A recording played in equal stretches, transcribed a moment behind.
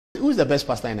Who's the best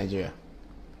pastor in Nigeria?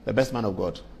 The best man of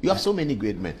God. You have so many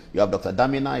great men. You have Dr.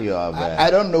 Damina. You have I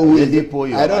don't know who is the,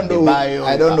 I don't know.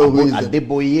 I don't know who is the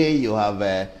Adeboye. You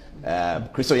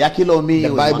have Christo Yakilomi.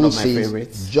 The Bible one of my says,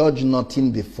 favorites. "Judge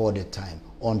nothing before the time,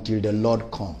 until the Lord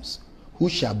comes, who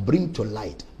shall bring to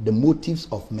light the motives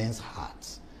of men's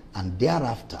hearts, and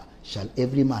thereafter shall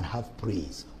every man have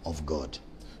praise of God."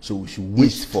 So we should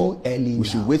wait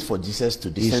should wait for Jesus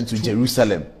to descend to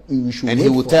Jerusalem, and he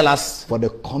will tell us for the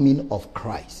coming of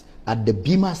Christ at the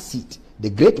Bema seat,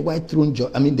 the great white throne.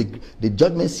 The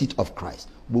judgment seat of Christ.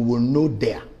 We will know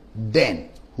then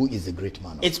who is the great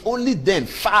man. It's only then,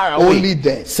 far away. Only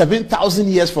then, 7,000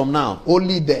 years from now.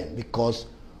 Only then, because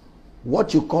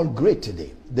what you call great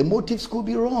today, the motives could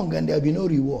be wrong, and there will be no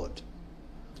reward.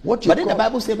 But then the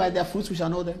Bible says, by their fruits we shall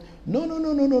know them.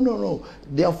 No.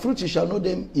 Their fruits you shall know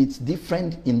them. It's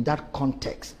different in that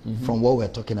context from what we're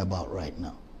talking about right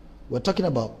now. We're talking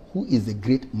about who is the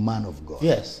great man of God.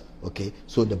 Yes. Okay.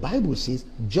 So the Bible says,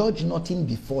 "Judge nothing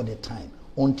before the time,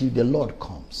 until the Lord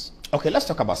comes." Okay, let's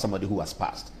talk about somebody who has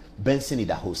passed. Benson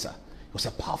Idahosa. He was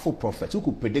a powerful prophet who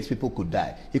could predict people could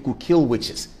die. He could kill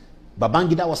witches.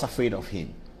 Babangida was afraid of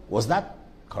him. Was that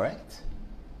correct?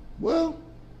 Well,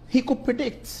 he could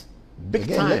predict big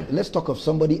again, time. Let's talk of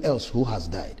somebody else who has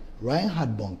died.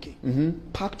 Reinhard Bonnke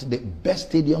packed the best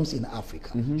stadiums in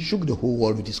Africa, shook the whole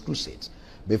world with his crusades.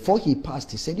 Before he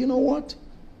passed, he said, "You know what?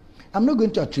 I'm not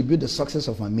going to attribute the success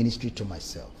of my ministry to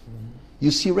myself."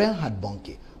 You see, Reinhard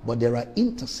Bonnke, but there are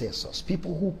intercessors,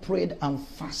 people who prayed and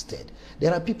fasted.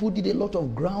 There are people who did a lot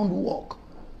of groundwork.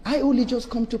 I only just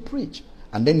come to preach.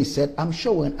 And then he said, "I'm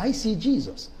sure when I see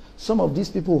Jesus, some of these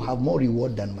people will have more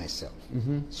reward than myself."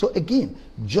 So again,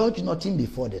 judge nothing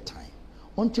before the time,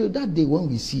 until that day when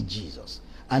we see Jesus,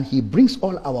 and he brings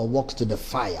all our works to the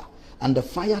fire, and the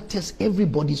fire tests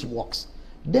everybody's works.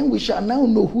 Then we shall now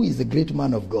know who is the great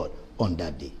man of God on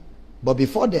that day. But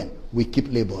before then, we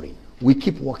keep laboring. We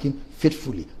keep working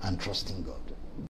faithfully and trusting God.